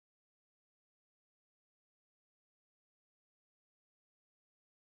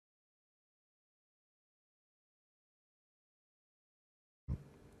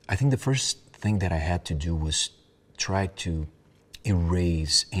I think the first thing that I had to do was try to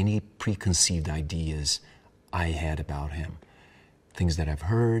erase any preconceived ideas I had about him. Things that I've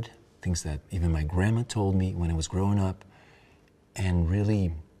heard, things that even my grandma told me when I was growing up, and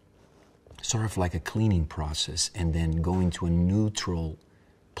really sort of like a cleaning process, and then go into a neutral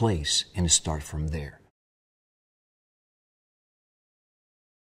place and start from there.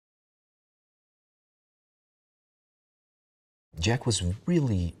 Jack was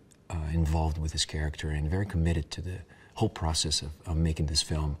really involved with his character and very committed to the whole process of making this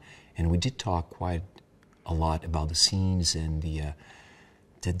film. And we did talk quite a lot about the scenes and the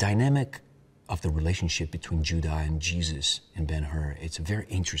dynamic of the relationship between Judah and Jesus and Ben-Hur. It's a very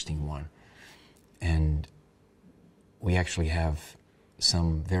interesting one. And we actually have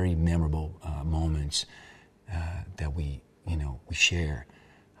some very memorable moments that we share.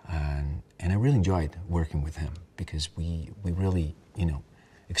 And I really enjoyed working with him because we really,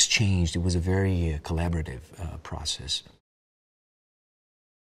 exchanged. It was a very collaborative process.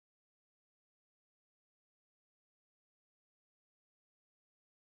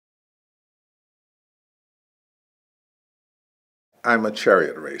 I'm a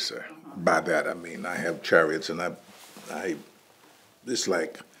chariot racer. By that I mean I have chariots, and it's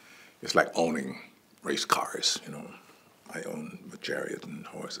like owning race cars. I own a chariot and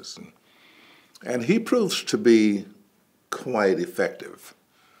horses, and he proves to be quite effective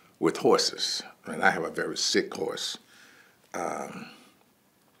with horses. And I have a very sick horse,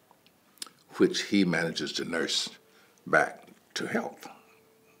 which he manages to nurse back to health.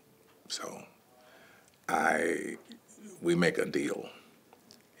 So we make a deal.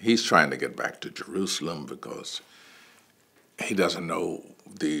 He's trying to get back to Jerusalem because he doesn't know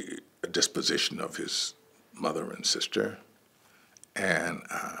the disposition of his mother and sister, and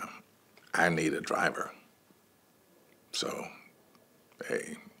I need a driver. So,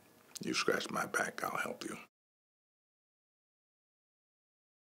 hey, you scratch my back, I'll help you.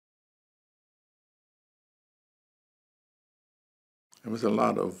 There was a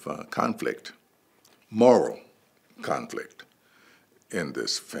lot of conflict, moral conflict in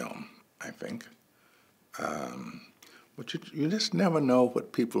this film, I think. But you just never know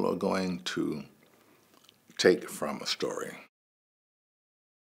what people are going to take from a story.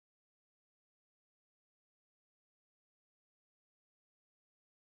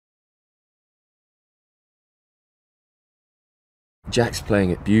 Jack's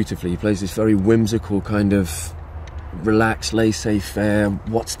playing it beautifully. He plays this very whimsical kind of relaxed, laissez-faire,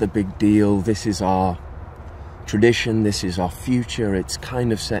 what's the big deal, this is our tradition, this is our future, it's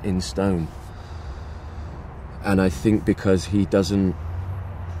kind of set in stone. And I think because he doesn't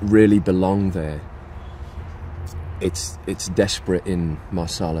really belong there, it's desperate in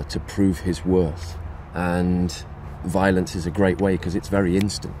Messala to prove his worth. And violence is a great way because it's very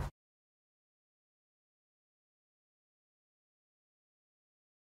instant.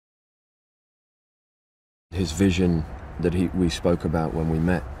 His vision that we spoke about when we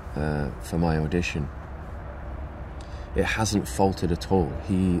met for my audition, it hasn't faltered at all.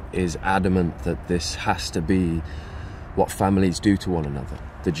 He is adamant that this has to be what families do to one another.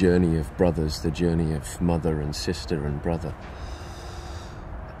 The journey of brothers, the journey of mother and sister and brother.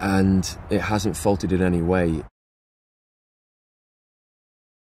 And it hasn't faltered in any way.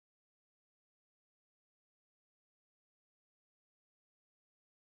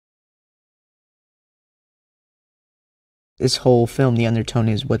 This whole film, the undertone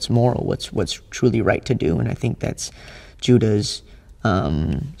is what's moral, what's truly right to do, and I think that's Judah's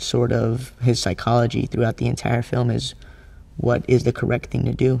sort of his psychology throughout the entire film is what is the correct thing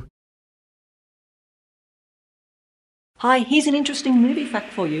to do. Hi, here's an interesting movie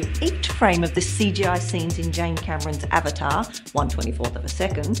fact for you. Each frame of the CGI scenes in Jane Cameron's Avatar, 1/24th of a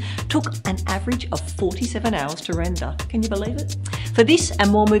second, took an average of 47 hours to render. Can you believe it? For this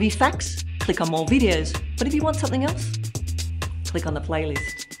and more movie facts, click on more videos. But if you want something else, click on the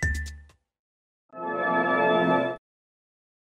playlist.